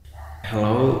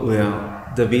Hello, we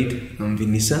are David and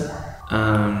Binisa,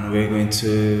 and we're going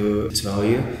to tell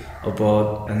you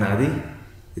about Anādi,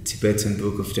 the Tibetan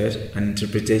Book of Death, an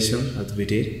interpretation that we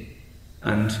did.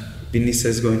 And Binisa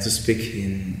is going to speak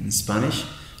in Spanish,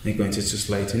 and I'm going to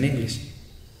translate in English.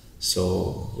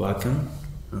 So, welcome,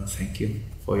 and thank you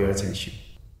for your attention.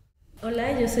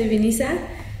 Hola, yo soy Binisa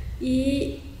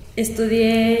y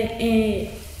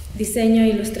estudié diseño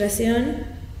e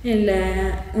ilustración en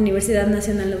la Universidad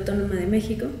Nacional Autónoma de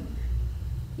México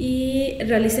y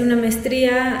realicé una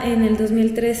maestría en el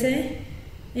 2013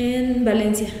 en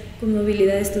Valencia con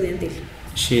movilidad estudiantil.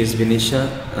 She is Binisa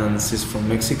and she's from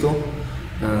Mexico,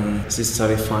 and she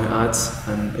studied fine arts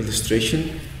and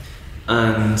illustration,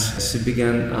 and she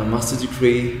began a master's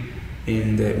degree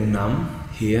in the UNAM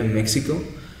here in Mexico,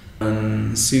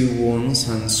 and she won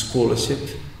a scholarship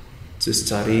to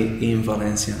study in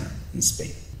Valencia in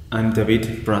Spain. I'm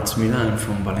David Prats, Mira. I'm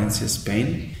from Valencia,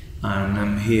 Spain, and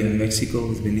I'm here in Mexico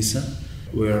with Binisa.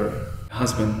 We're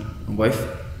husband and wife.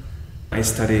 I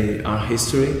study art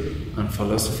history and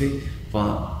philosophy,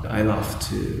 but I love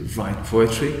to write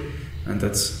poetry, and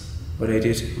that's what I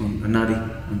did on Anādi,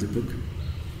 on the book.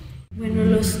 Bueno,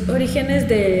 los orígenes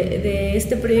de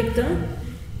este proyecto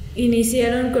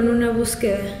iniciaron con una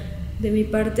búsqueda de mi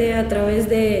parte a través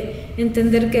de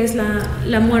entender qué es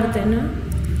la muerte, ¿no?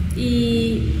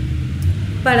 Y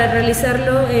para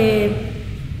realizarlo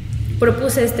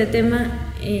propuse este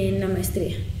tema en la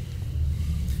maestría.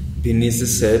 Binisa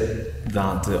said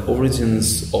that the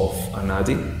origins of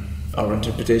Anādi, our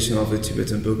interpretation of the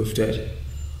Tibetan Book of Death,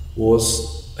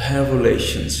 was her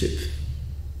relationship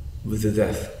with the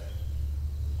death.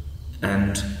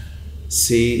 And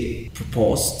she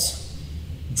proposed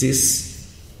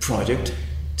this project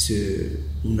to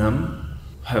UNAM,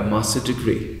 her master's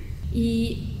degree.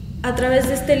 Y a través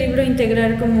de este libro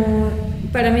integrar, como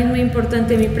para mí es muy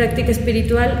importante, mi práctica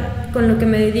espiritual con lo que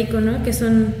me dedico, ¿no? Que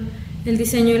son el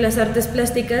diseño y las artes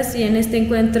plásticas, y en este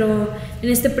encuentro, en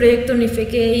este proyecto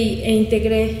unifiqué e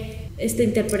integré esta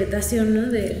interpretación, ¿no?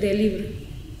 del libro.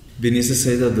 Binisa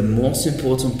said that the most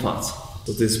important part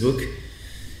of this book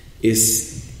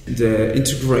is the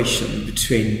integration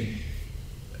between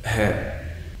her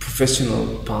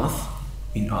professional path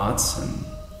in arts and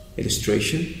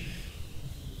illustration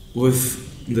with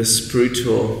the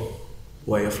spiritual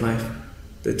way of life,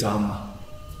 the Dharma.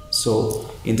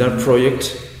 So in that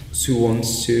project, she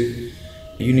wants to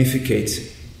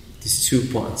unificate these two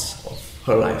parts of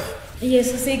her life. Y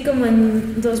es así como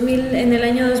en el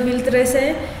año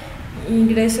 2013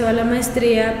 ingreso a la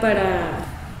maestría para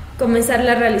comenzar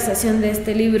la realización de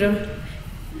este libro,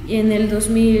 y en el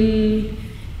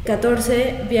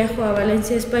 2014 viajo a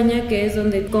Valencia, España, que es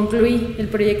donde concluí el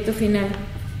proyecto final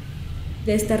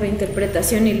de esta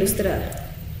reinterpretación ilustrada.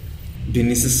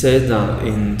 Binisa said that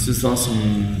in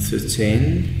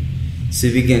 2013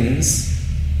 she begins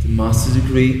the master's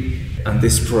degree and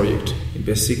this project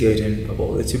investigating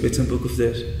about the Tibetan Book of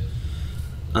Death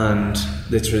and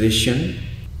the tradition,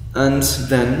 and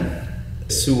then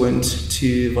she went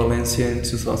to Valencia in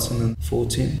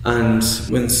 2014, and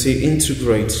when she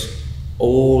integrates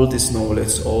all this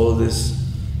knowledge, all this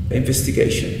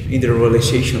investigation in the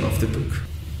realization of the book.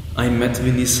 I met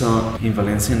Binisa in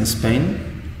Valencia in Spain,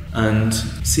 and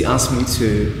she asked me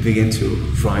to begin to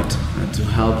write and to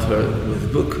help her with the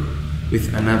book,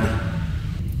 with Anādi.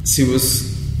 She was,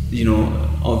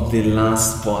 of the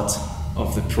last part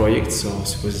of the project, so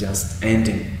she was just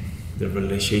ending the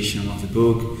realization of the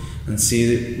book, and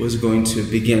she was going to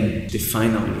begin the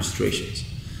final illustrations.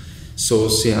 So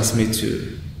she asked me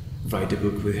to write the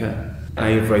book with her.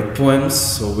 I write poems,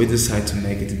 so we decided to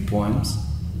make it in poems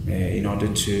in order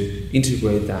to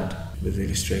integrate that with the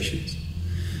illustrations.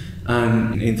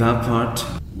 And in that part,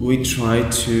 we try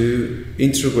to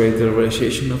integrate the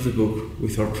realization of the book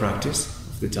with our practice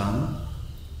of the Dharma.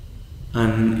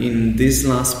 And in this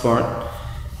last part,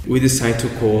 we decide to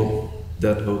call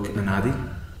that book Anādi,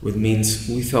 which means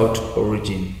without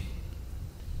origin.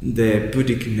 The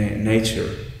Buddhic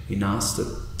nature in us that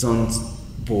don't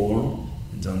born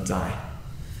and don't die.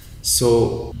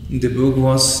 So the book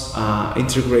was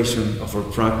integration of our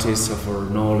practice, of our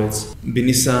knowledge.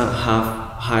 Binisa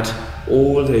have had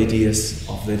all the ideas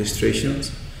of the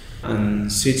illustrations, and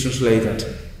she translated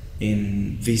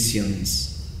in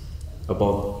visions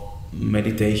about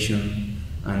meditation,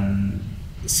 and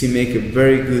she make a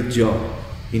very good job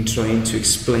in trying to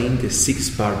explain the 6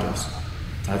 paradoxes.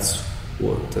 That's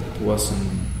what that was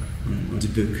on the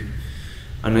book,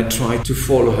 and I tried to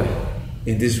follow her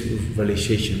in this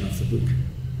realization of the book,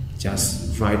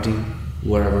 just writing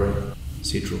wherever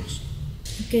she draws.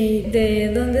 Okay,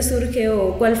 ¿de dónde surge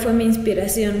o cuál fue mi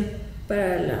inspiración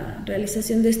para la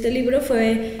realización de este libro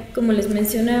fue, como les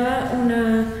mencionaba,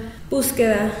 una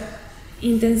búsqueda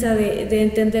intensa de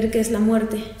entender qué es la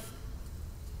muerte.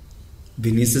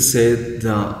 Binisa said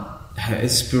that her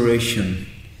inspiration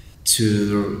to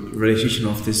the realization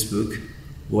of this book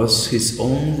was his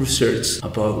own research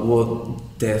about what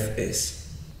death is.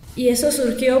 Y eso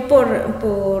surgió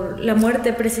por la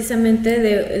muerte precisamente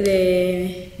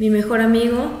de mi mejor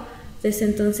amigo, desde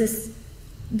entonces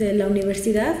de la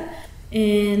universidad.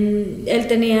 Él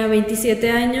tenía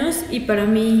 27 años y para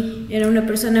mí era una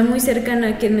persona muy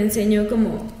cercana quien me enseñó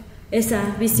como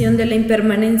esa visión de la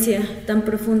impermanencia tan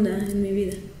profunda en mi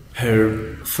vida.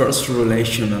 Her first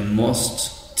relation and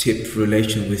most deep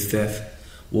relation with death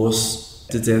was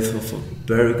the death of a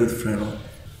very good friend,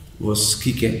 was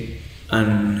Kike,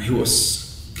 and he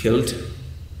was killed.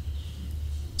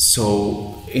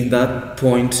 So in that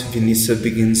point, Binisa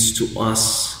begins to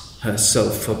ask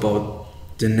herself about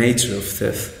the nature of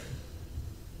death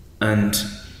and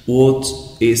what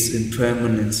is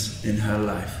impermanence in her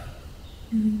life.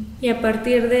 Y a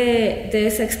partir de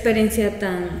esa experiencia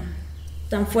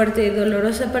tan fuerte y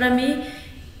dolorosa para mí,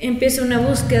 empiezo una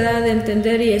búsqueda de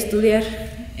entender y estudiar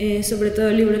sobre todo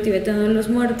el libro tibetano de los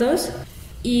muertos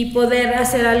y poder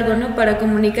hacer algo, ¿no?, para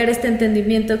comunicar este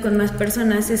entendimiento con más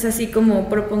personas. Es así como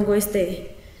propongo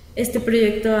este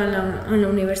proyecto a la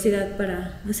universidad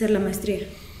para hacer la maestría.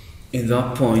 In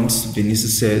that point, Binisa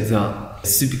said that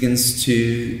she begins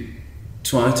to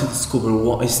try to discover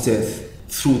what is death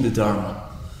through the Dharma.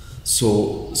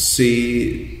 So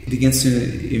she begins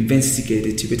to investigate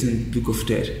the Tibetan Book of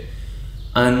Death,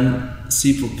 and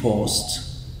she proposed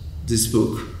this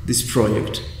book, this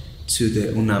project, to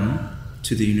the UNAM,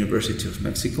 to the University of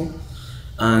Mexico,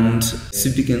 and she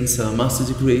begins a master's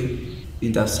degree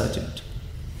in that subject.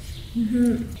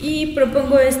 Y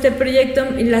propongo este proyecto,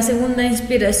 y la segunda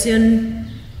inspiración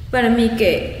para mí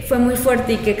que fue muy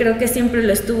fuerte y que creo que siempre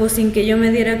lo estuvo sin que yo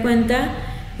me diera cuenta,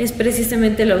 es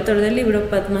precisamente el autor del libro,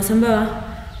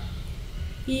 Padmasambhava.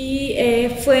 Y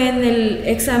fue en el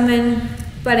examen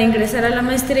para ingresar a la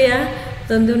maestría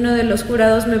donde uno de los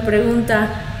jurados me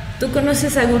pregunta: ¿tú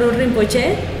conoces a Guru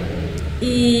Rinpoche?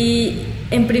 Y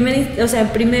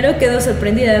primero quedó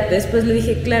sorprendida, pero después le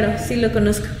dije: claro, sí lo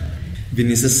conozco.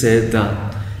 Binisa said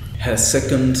that her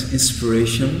second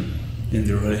inspiration in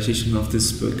the realization of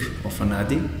this book of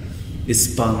Anādi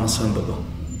is Padmasambhava,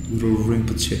 Guru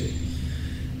Rinpoche.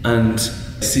 And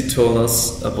she told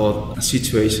us about a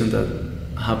situation that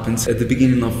happened at the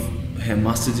beginning of her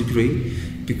master's degree,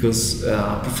 because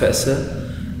a professor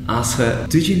asked her,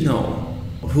 "Do you know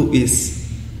who is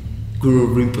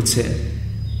Guru Rinpoche?"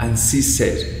 And she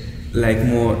said, like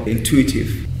more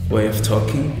intuitive way of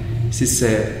talking, she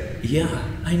said, "Yeah,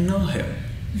 I know him."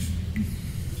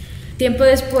 Tiempo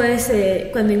después,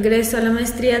 cuando ingreso a la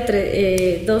maestría,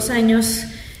 2 años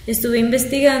estuve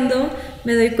investigando,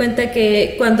 me doy cuenta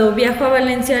que cuando viajo a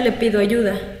Valencia le pido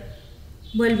ayuda.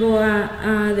 Vuelvo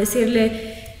a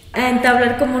decirle, a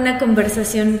entablar como una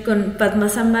conversación con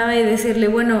Padmasambhava y decirle: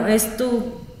 bueno, es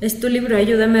tu libro,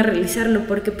 ayúdame a realizarlo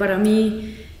porque para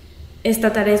mí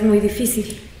esta tarea es muy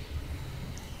difícil.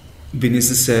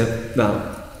 Binisa said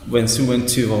that when she went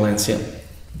to Valencia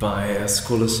by a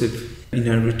scholarship in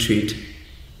a retreat,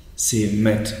 she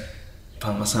met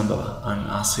Padmasambhava and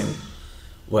asked him,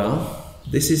 "Well,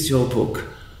 this is your book.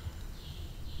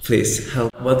 Please help.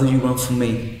 What do you want from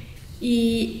me?"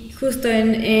 Y justo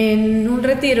en un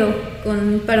retiro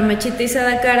con Paramachita y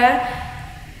Sadakara,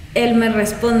 él me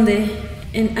responde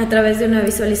a través de una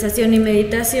visualización y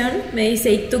meditación, me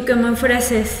dice: ¿y tú qué me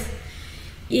ofreces?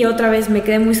 Y otra vez me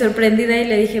quedé muy sorprendida y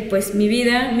le dije: pues mi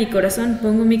vida, mi corazón,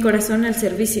 pongo mi corazón al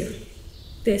servicio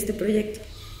de este proyecto.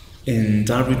 In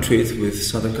that retreat with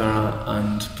Sadakara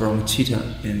and Paramachita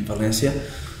in Valencia,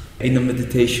 in a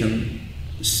meditation,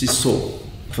 she saw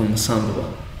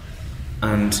Padmasambhava,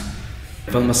 and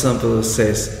Padmasambhava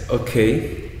says,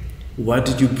 "Okay, what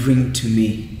did you bring to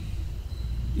me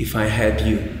if I help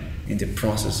you in the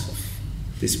process of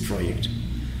this project?"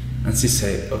 And she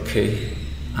said, "Okay,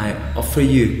 I offer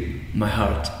you my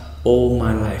heart, all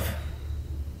my life."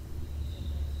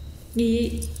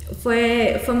 Y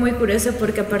fue muy curioso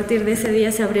porque a partir de ese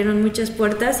día se abrieron muchas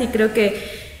puertas y creo que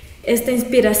esta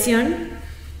inspiración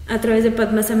a través de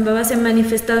Padmasambhava se ha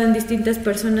manifestado en distintas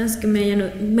personas que me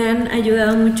han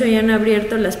ayudado mucho y han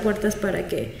abierto las puertas para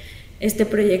que este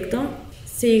proyecto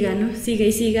siga, ¿no?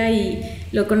 Siga y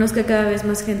lo conozca cada vez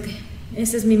más gente.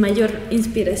 Esa es mi mayor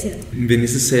inspiración.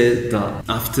 Binisa said that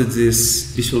after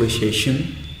this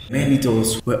visualization, many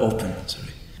doors were opened,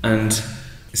 and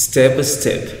step by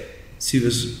step, she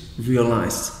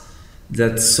realized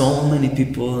that so many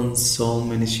people and so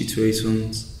many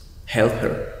situations help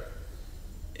her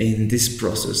in this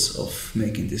process of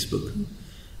making this book.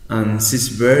 And she's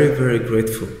very, very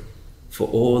grateful for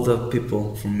all the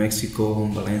people from Mexico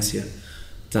and Valencia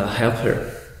that help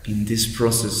her in this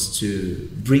process to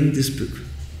bring this book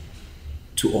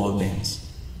to all beings.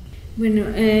 Bueno,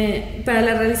 para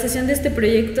la realización de este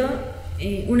proyecto,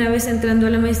 una vez entrando a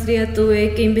la maestría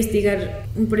tuve que investigar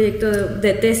un proyecto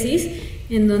de tesis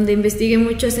en donde investigué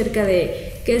mucho acerca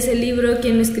de qué es el libro,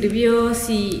 quién lo escribió,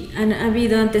 si ha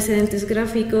habido antecedentes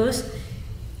gráficos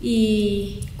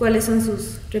y cuáles son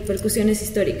sus repercusiones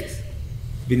históricas.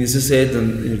 Binisa said that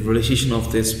in the realization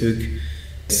of this book,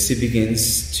 she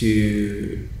begins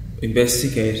to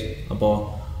investigate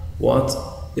about what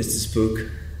is this book,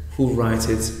 who writes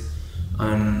it,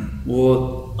 and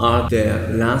what are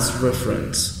the last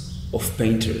reference of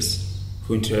painters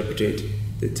who interpreted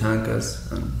the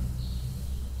tankas and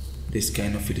this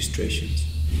kind of illustrations.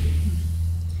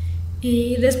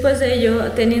 Y después de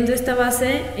ello, teniendo esta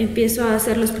base, empiezo a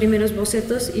hacer los primeros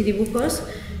bocetos y dibujos,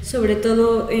 sobre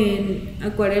todo en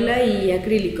acuarela y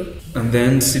acrílico. And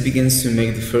then she begins to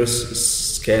make the first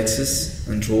sketches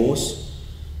and draws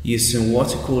using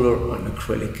watercolor and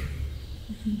acrylic.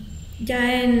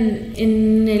 Ya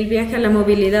en el viaje a la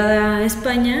movilidad a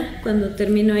España, cuando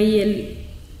termino ahí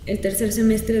el tercer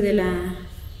semestre de la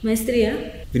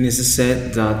maestría, Binisa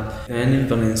said that then in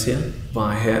Valencia,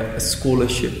 by her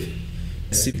scholarship,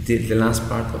 she did the last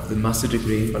part of the master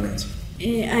degree in Valencia.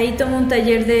 Ahí tomo un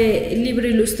taller de libro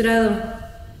ilustrado,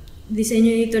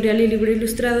 diseño editorial y libro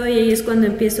ilustrado, y ahí es cuando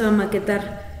empiezo a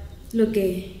maquetar lo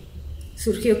que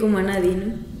surgió como Anādi,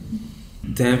 ¿no?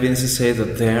 Then Binisa said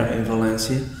that there in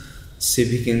Valencia, she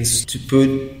begins to put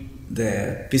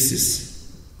the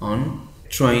pieces on,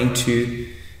 trying to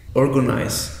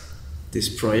organize this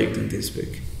project and this book.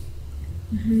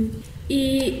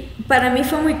 Y para mí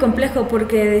fue muy complejo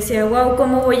porque decía, wow,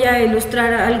 ¿cómo voy a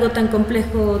ilustrar algo tan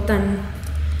complejo, tan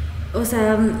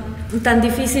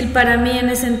difícil para mí en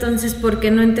ese entonces,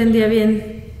 porque no entendía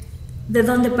bien de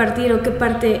dónde partir o qué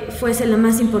parte fuese la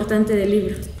más importante del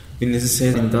libro? Binisa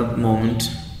said in that moment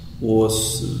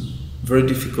was very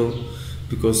difficult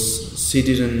because she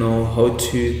didn't know how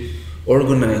to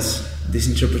organize this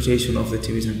interpretation of the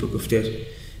Tibetan Book of Death,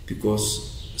 because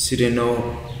she didn't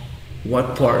know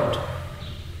what part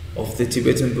of the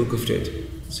Tibetan Book of Death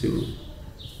she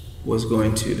was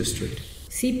going to illustrate.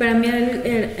 Sí, para mí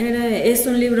es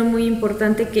un libro muy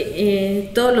importante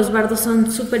que todos los bardos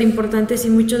son súper importantes y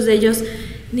muchos de ellos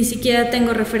ni siquiera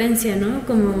tengo referencia, ¿no?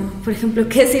 Como, por ejemplo,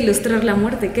 ¿qué es ilustrar la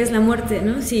muerte? ¿Qué es la muerte,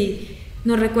 no? Si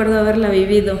no recuerdo haberla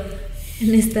vivido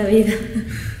en esta vida.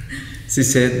 She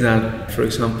said that, for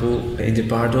example, in the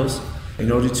bardos,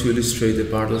 in order to illustrate the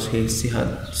bardos, she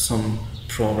had some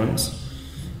problems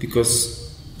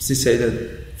because she said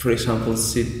that, for example,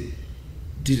 she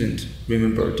didn't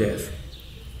remember death.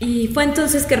 Y fue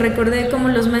entonces que recordé cómo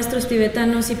los maestros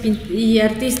tibetanos y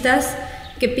artistas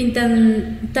que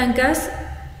pintan tankas,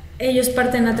 ellos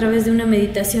parten a través de una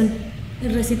meditación, de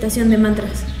recitación de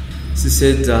mantras. She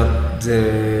said that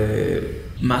the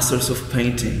masters of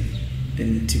painting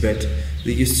in Tibet,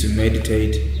 they used to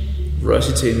meditate,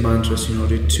 recitate mantras in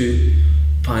order to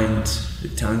paint the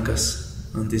tankas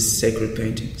and these sacred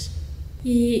paintings.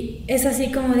 Y es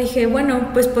así como dije,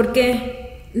 bueno, pues ¿por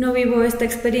qué no vivo esta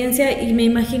experiencia? Y me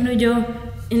imagino yo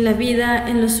en la vida,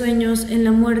 en los sueños, en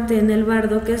la muerte, en el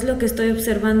bardo, qué es lo que estoy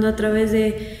observando a través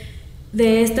de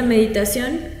esta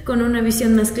meditación con una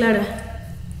visión más clara.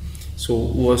 So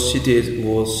what she did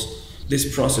was this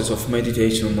process of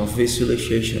meditation, of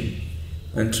visualization,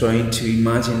 and trying to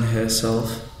imagine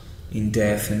herself in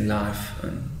death and life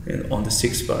and on the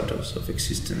six bardos of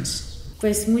existence.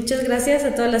 Pues muchas gracias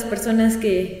a todas las personas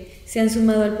que se han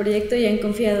sumado al proyecto y han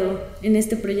confiado en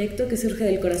este proyecto que surge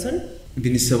del corazón.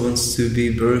 Binisa wants to be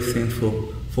very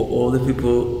thankful for all the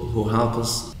people who help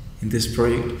us in this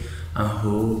project and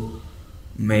who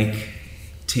make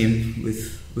team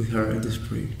with her in this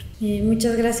project. Y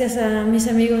muchas gracias a mis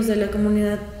amigos de la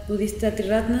comunidad budista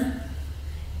Triratna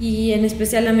y en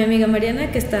especial a mi amiga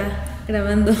Mariana que está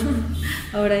grabando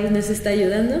ahora y nos está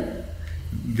ayudando.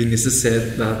 Binisa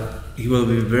said that he will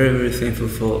be very, very thankful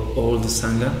for all the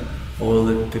Sangha, all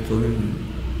the people in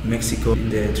Mexico in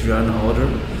the Triratna order,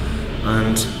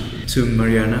 and to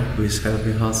Mariana, who is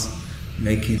helping us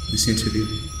making this interview.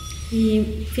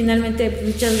 Y finalmente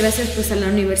muchas gracias pues a la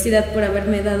universidad por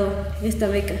haberme dado esta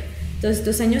beca todos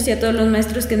estos años y a todos los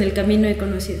maestros que en el camino he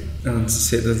conocido. And she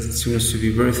said that she wants to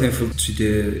be very thankful to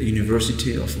the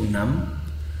University of UNAM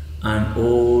and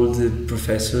all the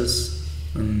professors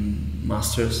and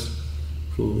masters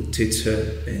who teach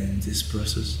her in this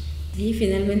process. Y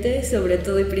finalmente, sobre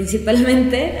todo y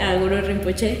principalmente, a Guru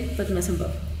Rinpoche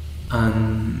Padmasambhava.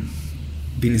 And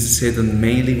Binisa said that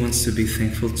mainly wants to be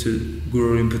thankful to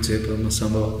Guru Rinpoche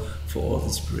Padmasambhava for all the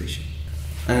inspiration.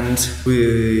 And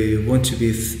we want to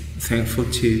be thankful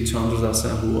to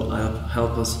Chandradasa, who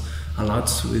helped us a lot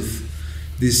with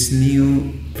this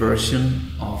new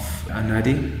version of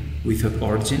Anādi without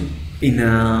origin in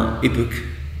an ebook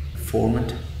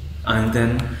format. And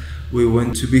then we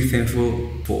want to be thankful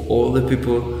for all the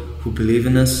people who believe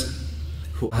in us,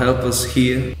 who help us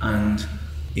here and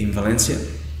in Valencia,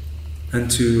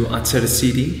 and to Atzara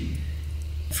City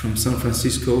from San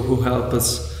Francisco, who help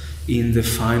us in the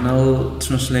final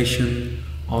translation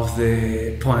of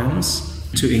the poems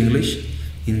to English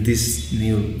in this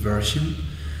new version,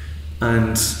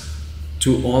 and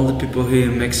to all the people here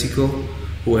in Mexico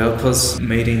who help us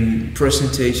making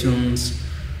presentations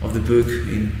of the book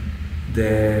in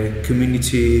the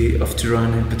community of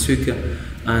Tirana in Pachuca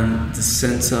and the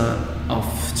center of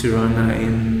Tirana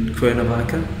in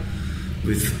Cuernavaca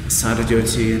with Sara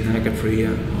Georgi and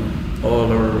Hagapriya,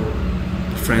 all our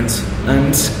friends.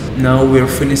 And now we're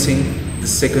finishing the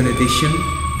second edition,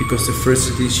 because the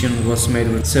first edition was made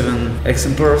with 7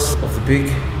 exemplars of the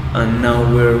book, and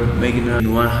now we're making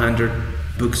 100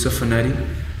 books of Anādi.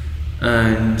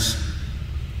 And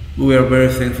we are very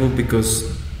thankful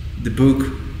because the book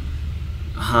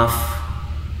have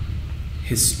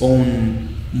his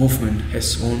own movement,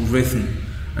 his own rhythm,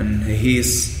 and he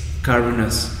is carrying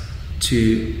us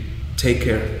to take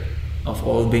care of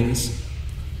all beings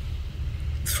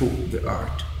through the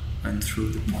art and through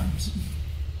the poems.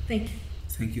 Thank you.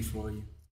 Thank you for you.